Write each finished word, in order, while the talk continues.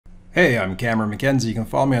Hey, I'm Cameron McKenzie. You can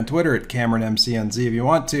follow me on Twitter at CameronMCNZ if you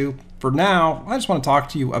want to. For now, I just want to talk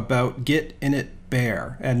to you about git init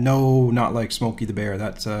bear. And no, not like Smokey the Bear.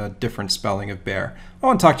 That's a different spelling of bear. I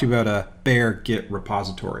want to talk to you about a bear git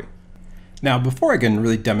repository. Now, before I can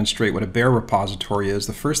really demonstrate what a bear repository is,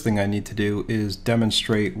 the first thing I need to do is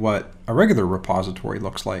demonstrate what a regular repository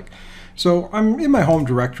looks like. So I'm in my home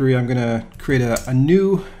directory. I'm going to create a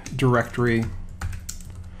new directory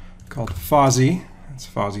called Fozzie. It's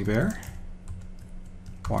Fozzie Bear,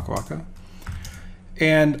 Waka Waka.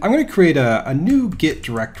 And I'm going to create a new git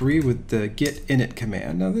directory with the git init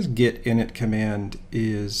command. Now this git init command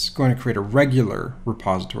is going to create a regular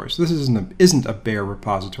repository. So this isn't a bear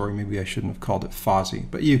repository. Maybe I shouldn't have called it Fozzie,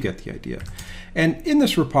 but you get the idea. And in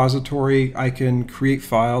this repository, I can create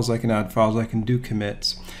files, I can add files, I can do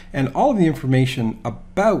commits. And all of the information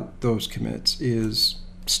about those commits is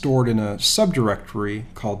stored in a subdirectory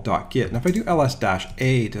called .git. And if I do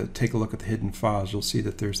ls-a to take a look at the hidden files, you'll see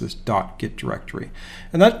that there's this .git directory.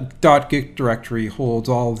 And that .git directory holds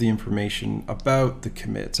all of the information about the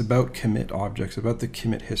commits, about commit objects, about the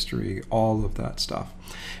commit history, all of that stuff.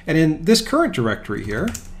 And in this current directory here,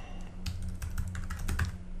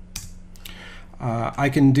 I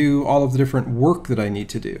can do all of the different work that I need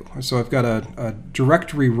to do. So I've got a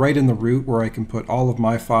directory right in the root where I can put all of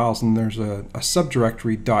my files, and there's a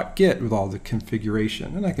subdirectory .git with all the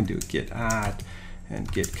configuration. And I can do git add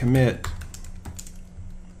and git commit.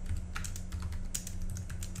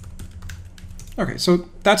 Okay, so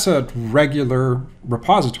that's a regular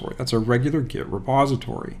repository. That's a regular git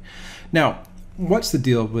repository. Now, what's the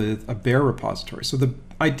deal with a bear repository? So the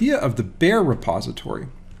idea of the bear repository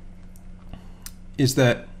is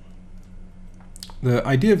that it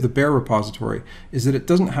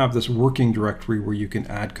doesn't have this working directory where you can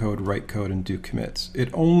add code, write code, and do commits.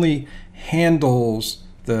 It only handles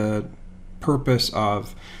the purpose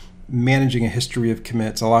of managing a history of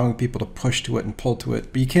commits, allowing people to push to it and pull to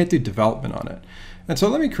it, but you can't do development on it. And so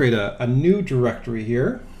let me create a new directory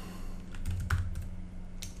here.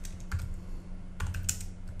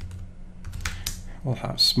 We'll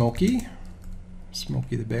have Smokey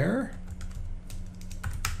the Bear.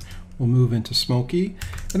 We'll move into Smokey,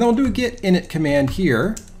 and then we'll do a git init command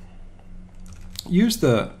here. Use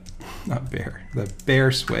the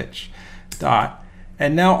bear switch dot,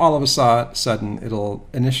 and now all of a sudden it'll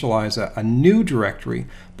initialize a new directory.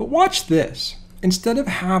 But watch this. Instead of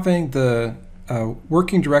having the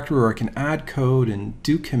working directory where I can add code and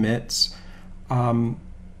do commits, it's going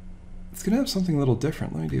to have something a little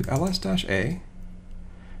different. Let me do ls-a.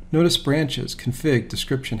 Notice branches, config,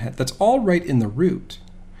 description, head. That's all right in the root.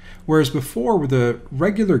 Whereas before, with a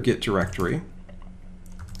regular git directory,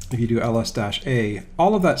 if you do ls-a,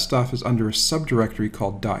 all of that stuff is under a subdirectory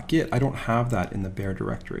called .git. I don't have that in the bear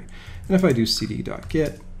directory. And if I do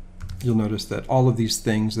cd.git, you'll notice that all of these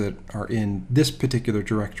things that are in this particular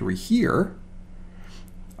directory here,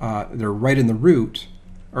 they're right in the root,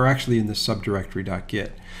 are actually in the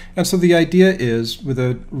subdirectory.git. And so the idea is, with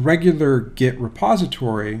a regular Git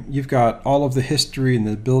repository, you've got all of the history and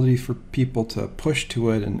the ability for people to push to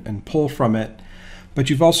it and pull from it, but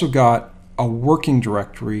you've also got a working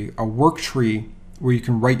directory, a work tree, where you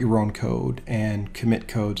can write your own code and commit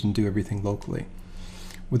codes and do everything locally.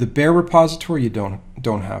 With a bear repository, you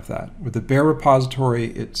don't have that. With a bear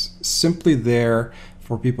repository, it's simply there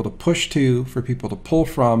for people to push to, for people to pull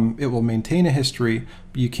from. It will maintain a history,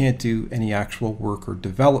 but you can't do any actual work or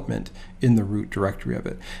development in the root directory of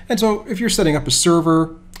it. And so if you're setting up a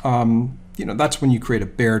server, that's when you create a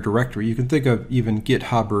bear directory. You can think of even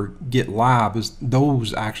GitHub or GitLab as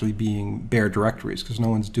those actually being bear directories, because no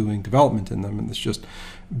one's doing development in them, and it's just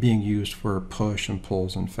being used for push and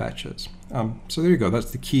pulls and fetches. So there you go.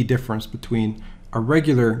 That's the key difference between a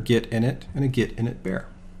regular git init and a git init bear.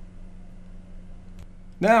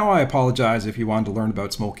 Now, I apologize if you wanted to learn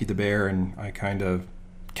about Smokey the Bear and I kind of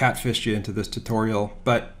catfished you into this tutorial,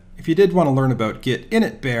 but if you did want to learn about git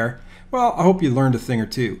init bear, well, I hope you learned a thing or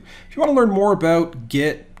two. If you want to learn more about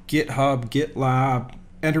Git, GitHub, GitLab,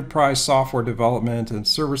 enterprise software development, and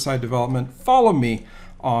server-side development, follow me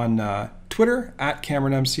on Twitter at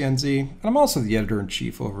CameronMCNZ, and I'm also the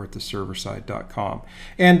editor-in-chief over at theserverside.com.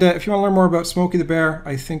 And if you want to learn more about Smokey the Bear,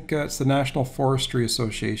 I think it's the National Forestry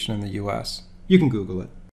Association in the US. You can Google it.